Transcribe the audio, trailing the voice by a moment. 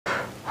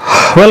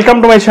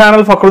Welcome to my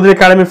channel Fakrudin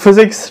Academy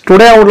Physics.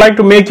 Today I would like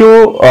to make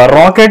you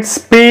rocket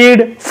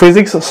speed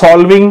physics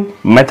solving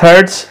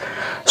methods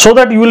so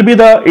that you will be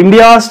the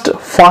India's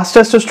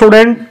fastest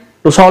student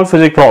to solve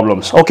physics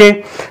problems.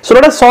 Okay, so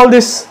let us solve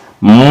this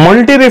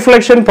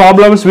multi-reflection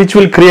problems which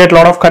will create a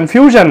lot of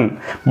confusion,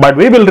 but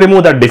we will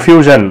remove that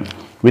diffusion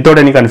without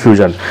any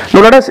confusion.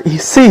 Now let us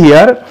see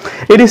here.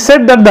 It is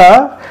said that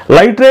the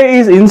light ray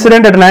is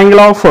incident at an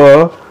angle of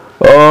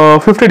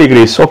 50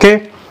 degrees.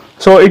 Okay,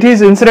 so it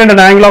is incident at an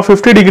angle of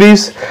 50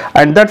 degrees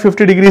and that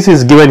 50 degrees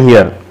is given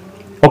here.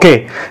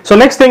 Okay, so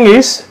next thing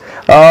is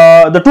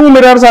the two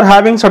mirrors are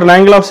having certain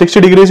angle of 60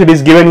 degrees. It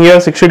is given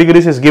here, 60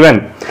 degrees is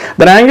given.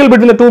 The angle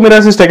between the two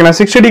mirrors is taken as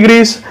 60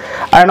 degrees,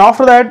 and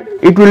after that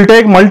it will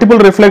take multiple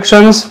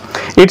reflections.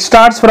 It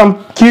starts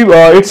from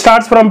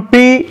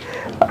P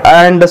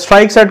and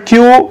strikes at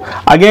Q,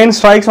 again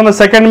strikes on the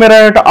second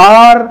mirror at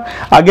R,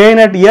 again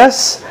at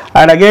S,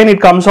 and again it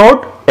comes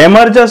out,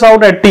 emerges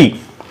out at T.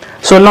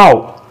 So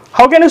now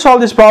how can you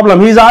solve this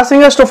problem? He is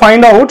asking us to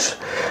find out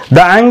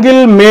the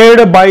angle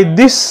made by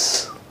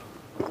this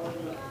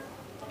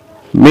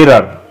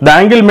mirror, the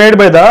angle made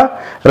by the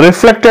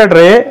reflected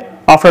ray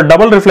after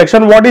double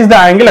reflection. What is the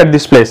angle at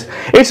this place?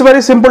 It's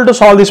very simple to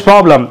solve this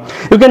problem.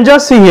 You can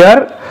just see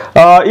here,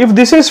 if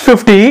this is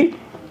 50,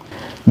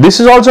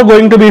 this is also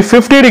going to be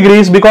 50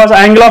 degrees because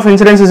angle of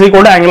incidence is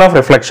equal to angle of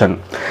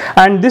reflection,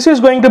 and this is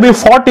going to be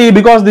 40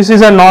 because this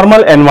is a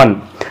normal N1,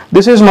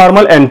 this is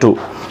normal N2,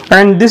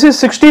 and this is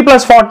 60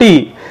 plus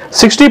 40.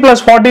 60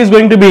 plus 40 is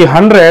going to be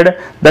 100.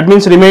 That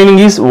means remaining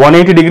is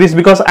 180 degrees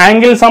because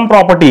angle sum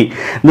property,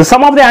 the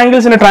sum of the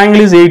angles in a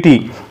triangle is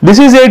 80. This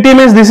is 80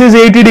 means this is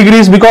 80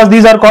 degrees because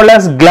these are called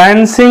as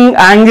glancing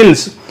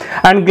angles.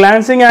 And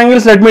glancing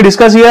angles, let me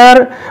discuss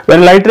here.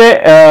 When a light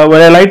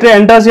ray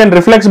enters and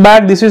reflects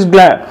back, this is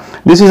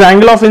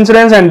angle of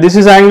incidence and this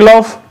is angle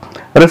of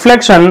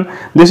reflection.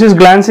 This is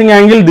glancing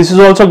angle, this is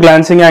also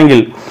glancing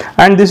angle,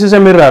 and this is a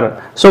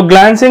mirror. So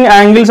glancing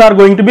angles are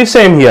going to be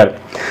same here.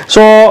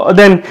 So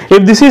then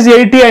if this is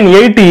 80 and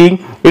 80,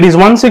 it is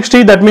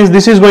 160. That means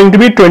this is going to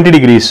be 20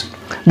 degrees,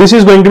 this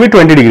is going to be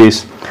 20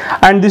 degrees,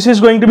 and this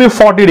is going to be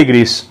 40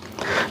 degrees.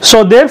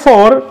 So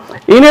therefore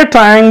in a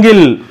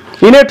triangle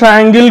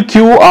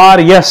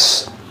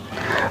QRS,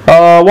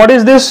 what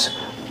is this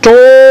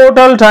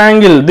total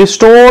triangle? This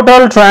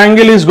total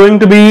triangle is going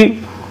to be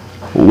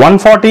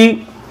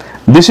 140.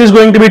 This is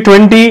going to be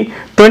 20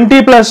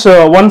 plus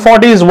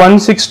 140 is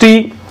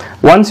 160.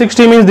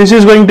 160 means this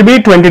is going to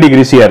be 20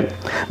 degrees here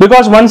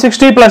because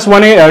 160 plus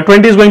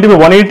 20 is going to be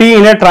 180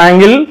 in a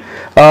triangle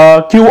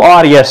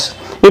QRS.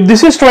 If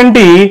this is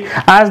 20,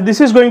 as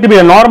this is going to be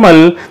a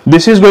normal,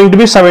 this is going to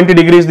be 70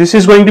 degrees. This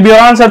is going to be your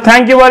answer.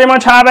 Thank you very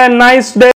much. Have a nice day.